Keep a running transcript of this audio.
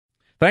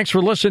Thanks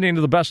for listening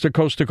to the Best of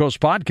Coast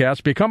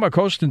podcast. Become a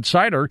Coast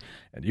Insider,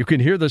 and you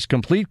can hear this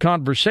complete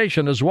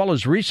conversation as well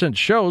as recent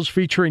shows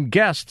featuring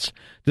guests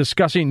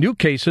discussing new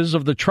cases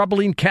of the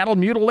troubling cattle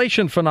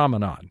mutilation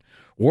phenomenon,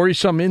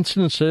 worrisome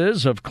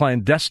instances of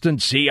clandestine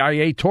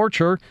CIA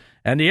torture,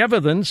 and the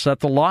evidence that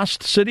the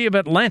lost city of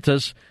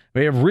Atlantis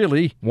may have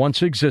really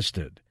once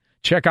existed.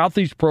 Check out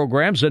these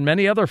programs and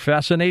many other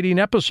fascinating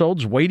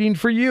episodes waiting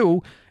for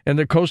you in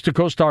the Coast to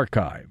Coast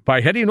archive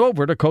by heading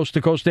over to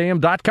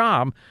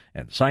coasttocoastam.com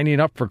and signing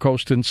up for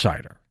Coast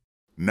Insider.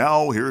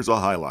 Now here's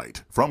a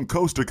highlight from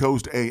Coast to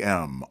Coast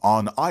AM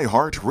on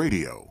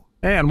iHeartRadio.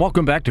 And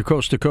welcome back to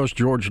Coast.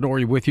 George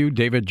Noory with you.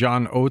 David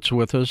John Oates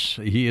with us.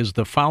 He is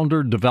the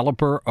founder,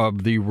 developer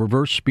of the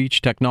reverse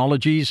speech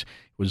technologies.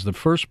 He was the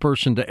first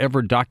person to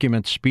ever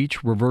document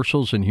speech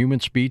reversals in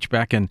human speech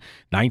back in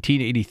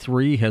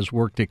 1983. Has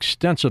worked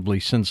extensively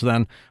since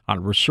then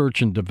on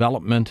research and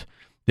development.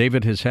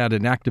 David has had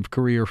an active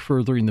career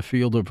furthering the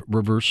field of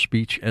reverse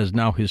speech as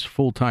now his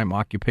full-time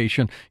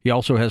occupation. He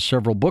also has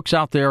several books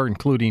out there,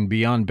 including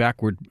Beyond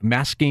Backward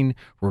Masking,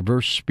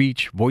 Reverse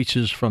Speech,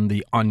 Voices from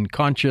the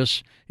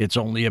Unconscious, It's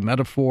Only a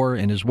Metaphor,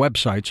 and his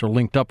websites are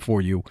linked up for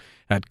you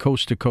at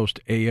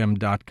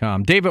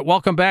coasttocoastam.com. David,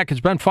 welcome back.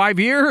 It's been 5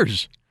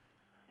 years.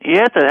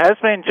 Yes, it has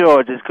been,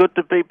 George. It's good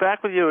to be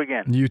back with you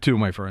again. You too,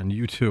 my friend.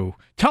 You too.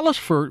 Tell us,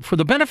 for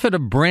the benefit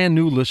of brand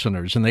new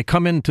listeners, and they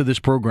come into this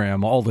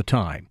program all the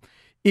time,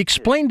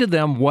 explain to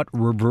them what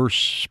reverse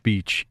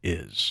speech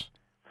is.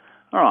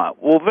 All right.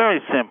 Well,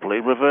 very simply,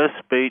 reverse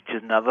speech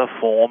is another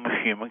form of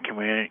human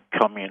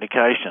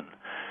communication.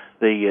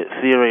 The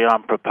theory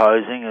I'm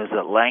proposing is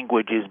that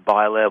language is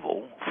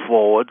bilevel,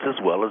 forwards as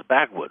well as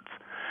backwards.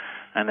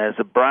 And as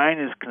the brain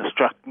is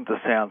constructing the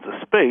sounds of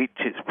speech,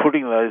 it's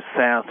putting those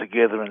sounds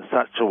together in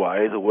such a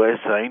way that we're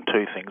saying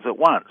two things at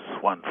once.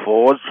 One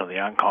forwards from the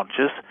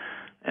unconscious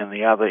and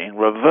the other in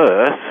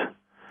reverse.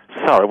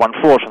 One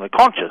forwards from the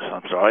conscious,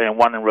 and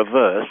one in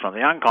reverse from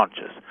the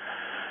unconscious.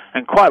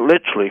 And quite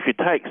literally, if you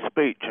take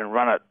speech and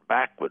run it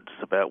backwards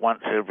about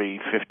once every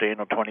 15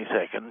 or 20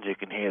 seconds, you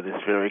can hear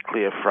this very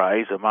clear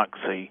phrase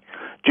amongst the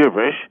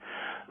gibberish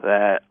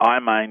that I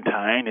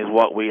maintain is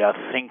what we are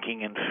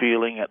thinking and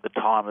feeling at the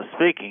time of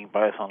speaking,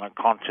 both on a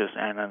conscious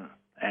and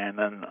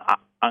an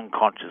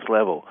unconscious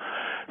level.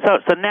 So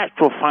it's a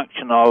natural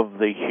function of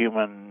the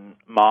human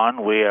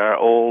mind. We are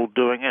all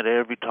doing it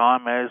every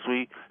time as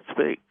we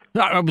speak.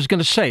 I was going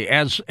to say,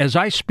 as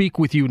I speak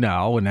with you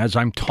now, and as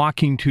I'm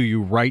talking to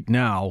you right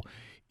now,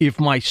 if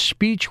my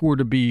speech were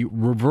to be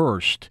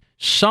reversed,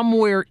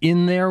 somewhere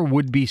in there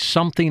would be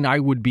something I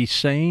would be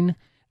saying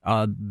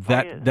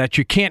that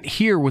you can't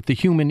hear with the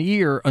human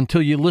ear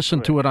until you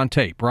listen to it on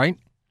tape, right?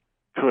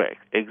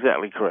 Correct.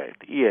 Exactly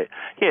correct. Yeah.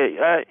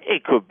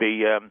 It could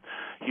be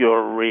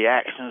your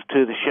reactions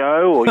to the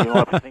show, or you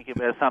might be thinking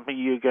about something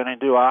you're going to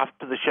do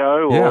after the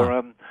show,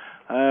 or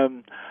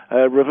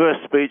reverse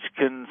speech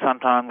can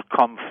sometimes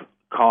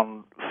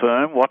confirm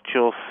what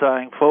you're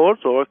saying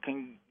forwards, or it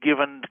can give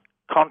a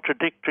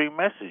contradictory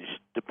message.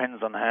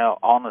 Depends on how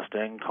honest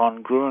and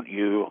congruent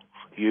you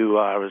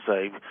are as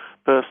a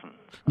person.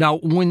 Now,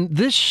 when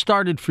this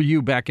started for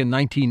you back in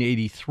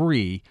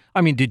 1983,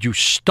 did you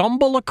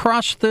stumble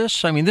across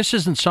this? This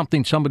isn't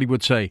something somebody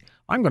would say,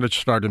 I'm going to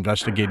start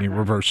investigating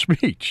reverse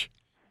speech.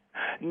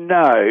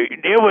 No,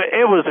 it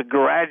was a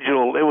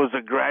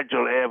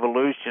gradual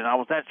evolution. I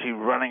was actually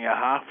running a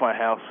halfway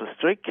house for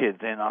street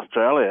kids in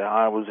Australia.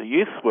 I was a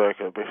youth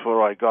worker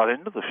before I got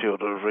into the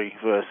field of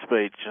reverse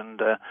speech, and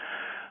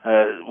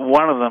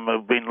one of them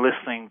had been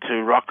listening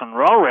to rock and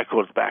roll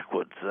records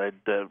backwards.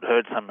 They'd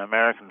heard some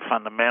American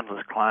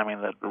fundamentalists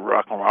claiming that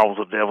rock and roll was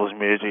the devil's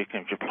music,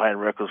 and if you played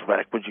records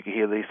backwards, you could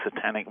hear these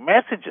satanic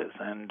messages.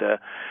 And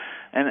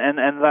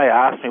they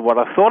asked me what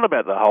I thought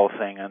about the whole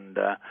thing, and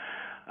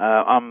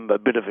I'm a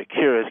bit of a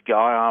curious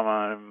guy.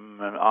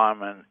 I'm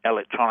an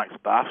electronics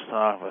buff, so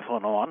I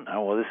thought,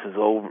 this is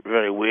all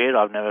very weird.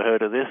 I've never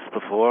heard of this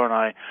before, and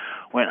I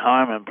went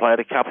home and played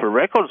a couple of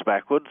records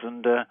backwards,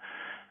 and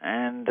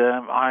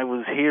I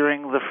was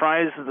hearing the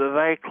phrases that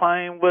they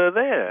claimed were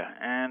there.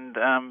 And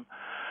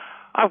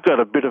I've got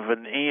a bit of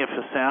an ear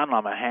for sound.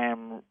 I'm a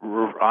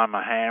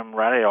ham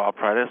radio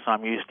operator, so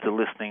I'm used to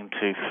listening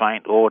to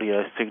faint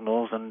audio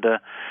signals, and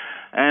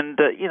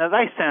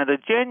they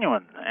sounded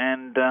genuine,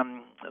 and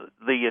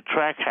the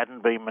track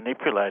hadn't been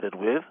manipulated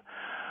with.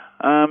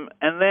 And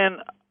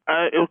then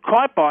it was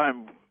quite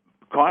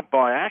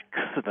by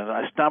accident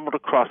I stumbled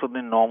across it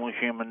in normal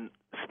human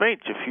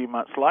speech a few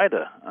months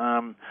later.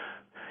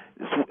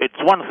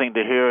 It's one thing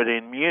to hear it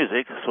in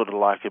music, sort of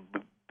like a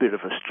bit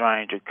of a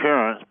strange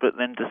occurrence, but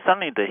then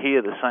suddenly to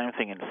hear the same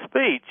thing in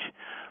speech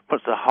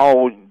puts a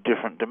whole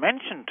different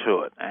dimension to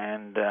it.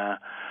 And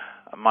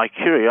my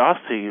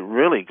curiosity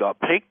really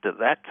got piqued at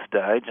that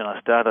stage, and I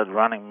started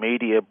running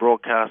media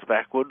broadcasts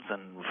backwards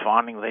and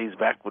finding these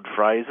backward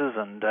phrases,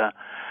 and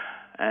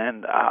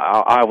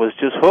I was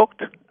just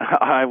hooked.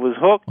 I was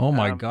hooked. Oh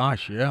my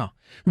gosh! Yeah.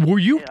 Were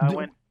you?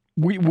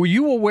 Were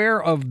you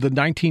aware of the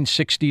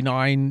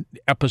 1969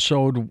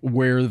 episode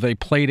where they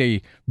played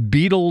a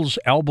Beatles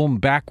album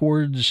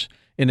backwards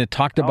and it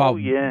talked about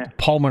yeah.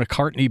 Paul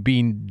McCartney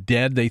being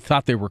dead. They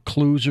thought they were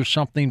clues or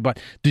something. But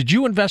did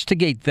you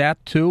investigate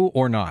that too,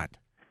 or not?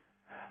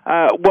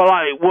 I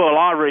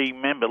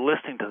remember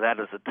listening to that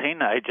as a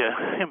teenager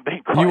and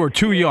being quite. You were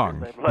too young.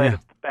 They played it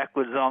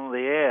backwards on the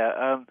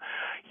air.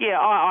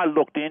 I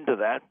looked into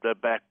that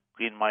back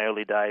in my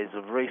early days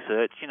of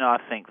research. I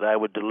think they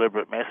were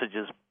deliberate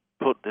messages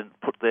put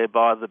there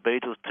by the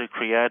Beatles to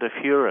create a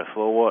furor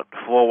for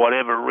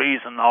whatever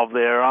reason of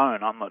their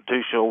own. I'm not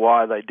too sure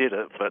why they did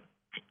it, but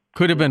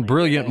could have been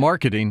brilliant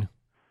marketing.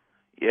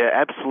 Yeah,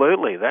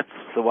 absolutely. That's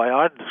the way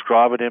I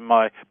describe it in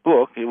my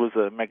book. It was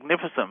a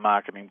magnificent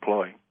marketing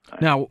ploy.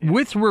 Now,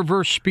 with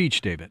reverse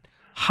speech, David,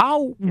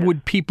 how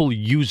would people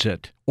use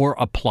it or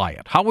apply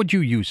it? How would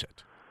you use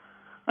it?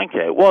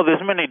 Okay, well,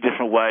 there's many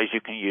different ways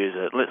you can use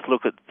it. Let's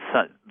look at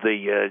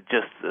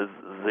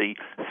the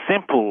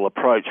simple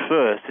approach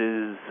first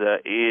is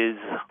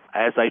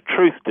as a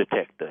truth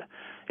detector.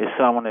 If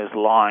someone is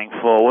lying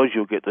forward,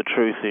 you'll get the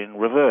truth in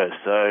reverse.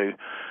 So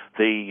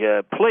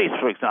the police,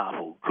 for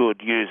example,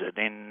 could use it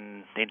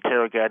in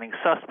interrogating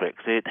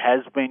suspects. It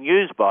has been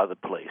used by the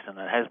police, and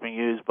it has been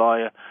used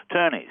by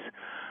attorneys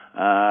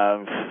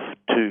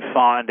to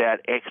find out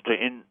extra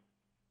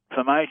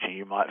information.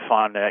 You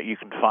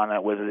can find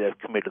out whether they've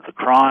committed the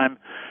crime.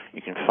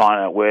 You can find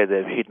out where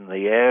they've hidden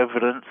the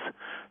evidence.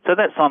 So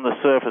that's on the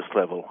surface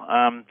level.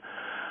 On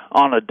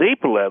a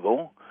deeper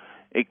level,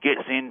 it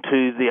gets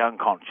into the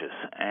unconscious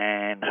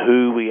and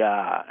who we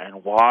are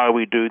and why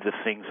we do the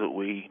things that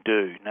we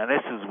do. Now,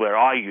 this is where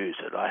I use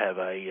it. I have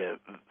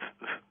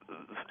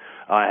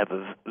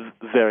a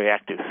very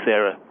active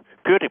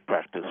therapeutic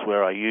practice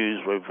where I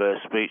use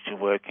reverse speech in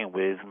working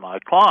with my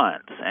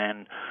clients,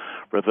 and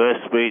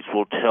reverse speech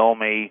will tell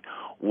me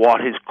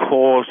what is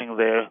causing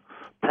their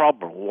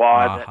problem,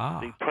 why that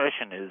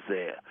depression is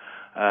there,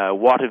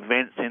 what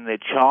events in their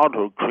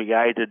childhood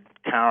created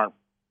current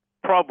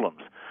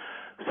problems.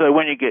 So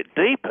when you get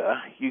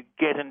deeper, you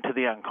get into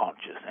the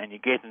unconscious and you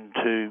get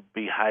into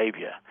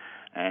behavior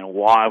and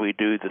why we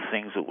do the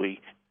things that we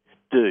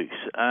do.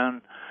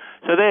 So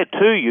there are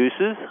two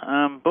uses.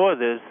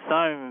 There's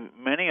so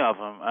many of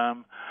them.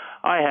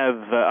 I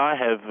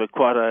have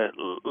quite a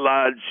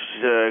large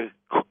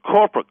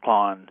corporate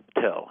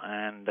clientele,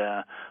 and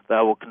they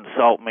will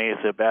consult me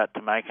if they're about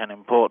to make an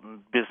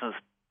important business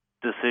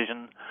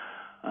decision.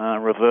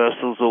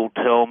 Reversals will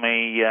tell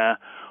me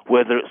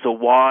whether it's a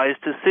wise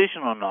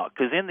decision or not,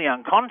 because in the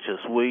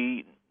unconscious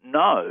we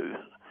know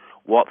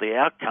what the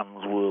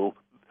outcomes will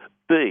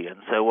be,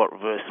 and so what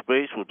reverse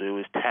speech will do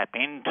is tap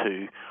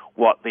into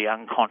what the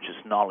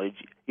unconscious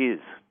knowledge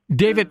is.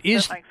 David,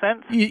 does that make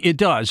sense? It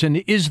does.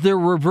 And is there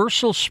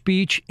reversal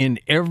speech in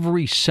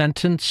every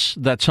sentence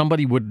that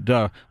somebody would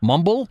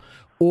mumble,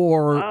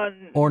 or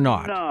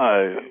not?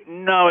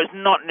 No, it's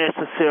not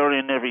necessarily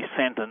in every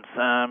sentence.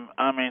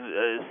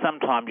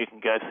 Sometimes you can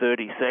go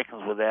 30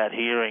 seconds without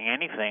hearing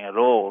anything at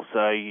all.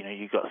 So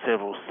you've got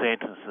several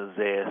sentences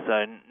there.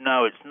 So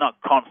no, it's not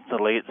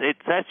constantly.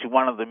 It's actually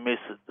one of the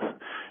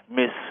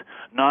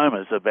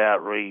misnomers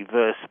about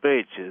reverse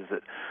speech is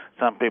that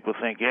some people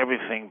think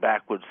everything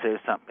backwards says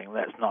something.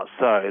 That's not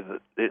so.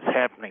 That it's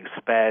happening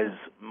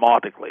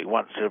spasmodically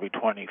once every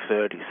 20,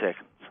 30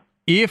 seconds.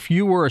 If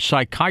you were a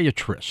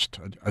psychiatrist,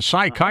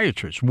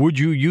 would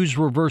you use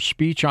reverse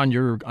speech on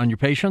your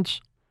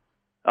patients?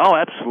 Oh,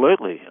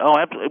 absolutely.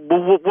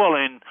 Well,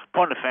 in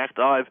point of fact,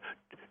 I've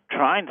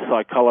trained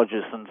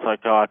psychologists and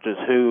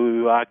psychiatrists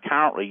who are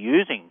currently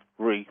using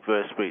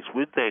reverse speech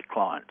with their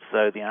clients.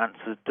 So the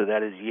answer to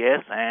that is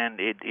yes, and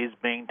it is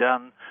being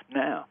done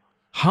now.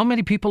 How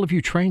many people have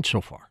you trained so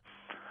far?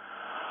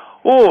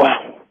 Oh,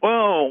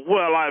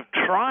 well, I've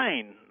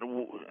trained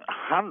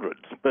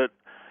hundreds, but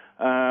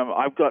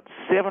I've got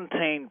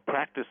 17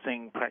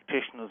 practicing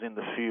practitioners in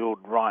the field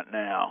right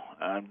now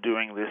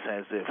doing this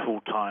as their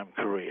full-time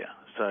career.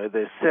 So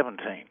there's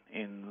 17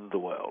 in the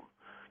world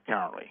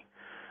currently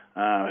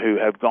who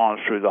have gone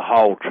through the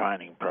whole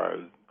training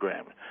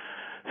program.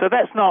 So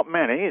that's not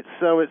many. It's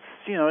still a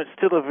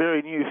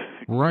very new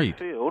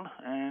field,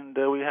 and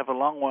we have a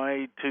long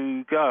way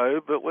to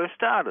go. But we've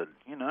started.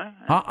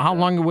 How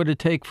long would it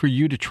take for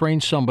you to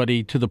train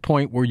somebody to the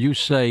point where you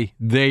say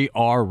they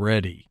are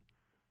ready?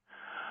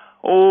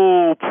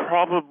 Oh,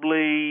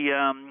 probably,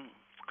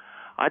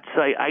 I'd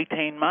say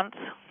 18 months.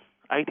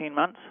 18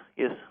 months,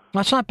 yes.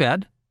 That's not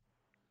bad.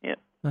 Yeah.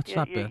 That's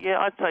not bad. Yeah,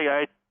 I'd say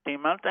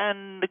 18 months.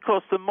 And, of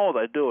course, the more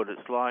they do it,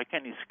 it's like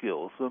any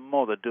skills. The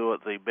more they do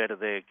it, the better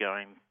they're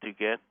going to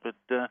get. But,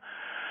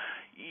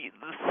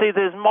 see,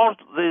 there's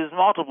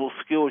multiple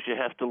skills you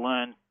have to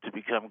learn to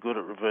become good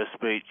at reverse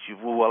speech.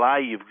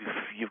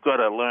 You've got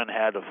to learn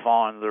how to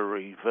find the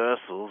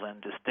reversals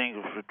and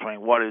distinguish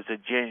between what is a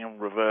genuine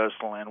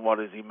reversal and what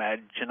is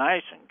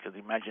imagination, because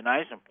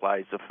imagination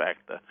plays a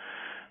factor.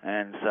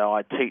 And so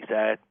I teach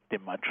that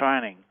in my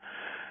training.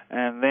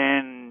 And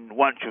then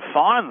once you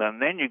find them,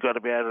 then you've got to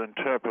be able to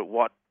interpret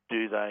what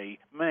do they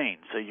mean.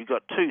 So you've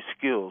got two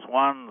skills: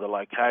 one, the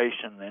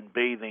location, then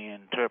B, the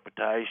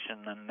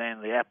interpretation, and then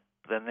the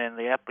and then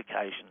the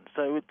application.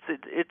 So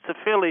it's a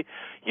fairly,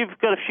 you've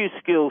got a few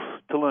skills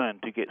to learn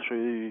to get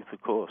through the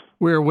course.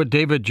 We're with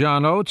David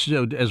John Oates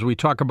as we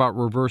talk about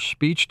reverse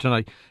speech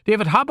tonight.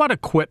 David, how about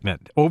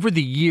equipment? Over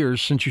the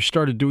years, since you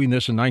started doing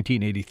this in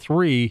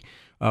 1983,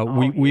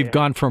 we've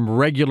gone from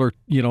regular,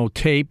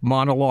 tape,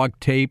 monologue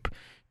tape,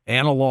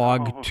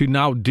 analog to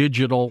now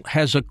digital.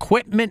 Has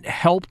equipment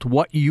helped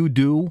what you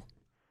do?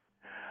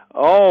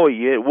 Oh,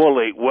 yeah.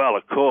 Well,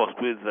 of course,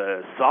 with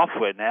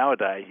software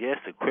nowadays, yes,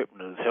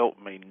 equipment has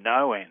helped me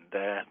no end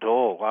at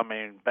all. I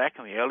mean, back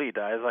in the early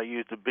days, I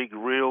used a big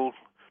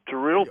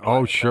reel-to-reel player.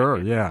 Oh, sure,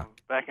 yeah.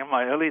 Back in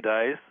my early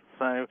days.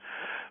 So,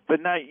 but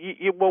no,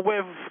 well,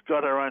 we've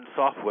got our own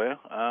software.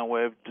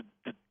 We've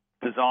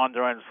designed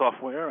our own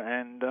software,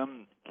 and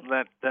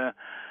that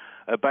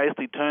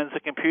basically turns the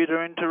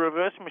computer into a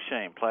reverse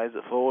machine, plays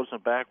it forwards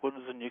and backwards,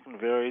 and you can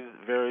vary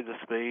the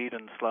speed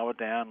and slow it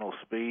down or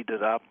speed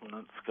it up, and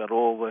it's got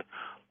all the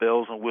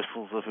bells and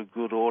whistles of a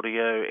good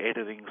audio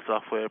editing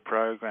software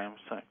program.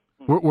 So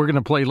we're going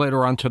to play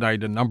later on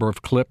tonight a number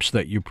of clips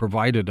that you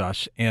provided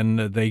us, and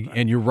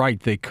you're right,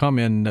 they come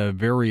in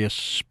various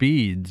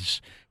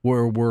speeds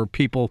where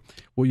people,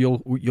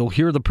 you'll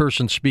hear the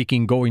person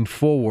speaking going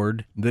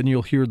forward, then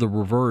you'll hear the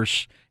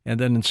reverse. And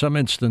then in some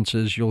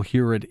instances, you'll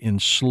hear it in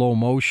slow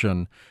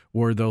motion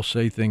where they'll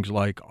say things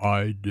like,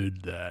 I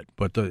did that,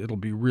 but it'll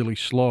be really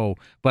slow.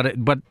 But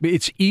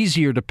it's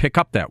easier to pick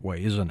up that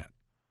way, isn't it?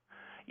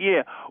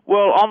 Yeah.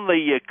 Well, on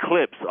the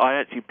clips, I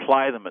actually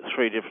play them at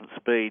 3 different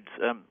speeds.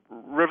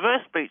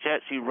 Reverse speech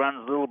actually runs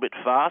a little bit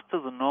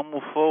faster than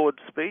normal forward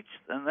speech,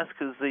 and that's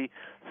because the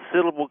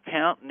syllable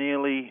count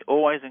nearly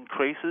always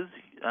increases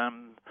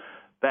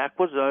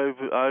backwards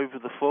over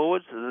the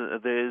forwards.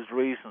 There's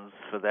reasons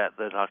for that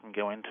I can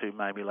go into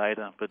maybe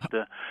later. But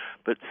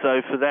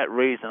so for that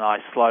reason, I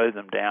slow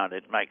them down.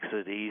 It makes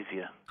it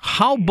easier.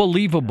 How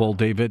believable,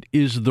 David,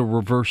 is the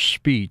reverse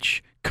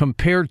speech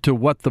compared to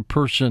what the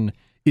person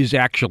is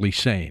actually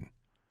saying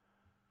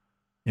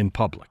in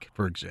public,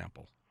 for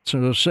example?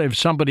 So say if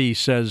somebody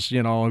says,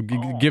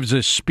 gives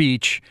a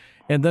speech,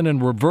 and then in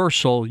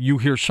reversal you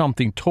hear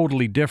something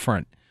totally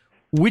different.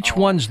 Which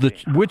one's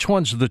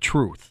the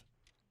truth?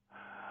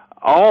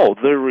 Oh,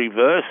 the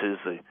reverse is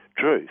the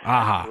truth.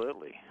 Aha.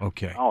 Absolutely.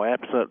 Okay. Oh,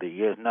 absolutely.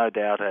 Yes, no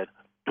doubt at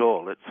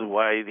all. It's the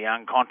way the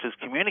unconscious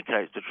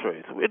communicates the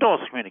truth. It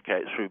also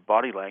communicates through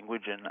body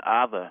language and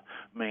other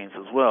means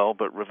as well,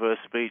 but reverse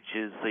speech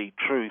is the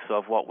truth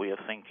of what we are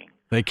thinking.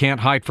 They can't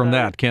hide from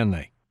that, can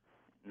they?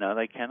 No,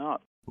 they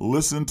cannot.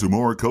 Listen to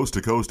more Coast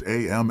to Coast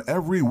AM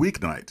every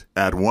weeknight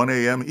at 1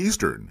 a.m.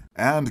 Eastern,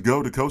 and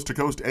go to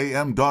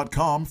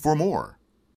coasttocoastam.com for more.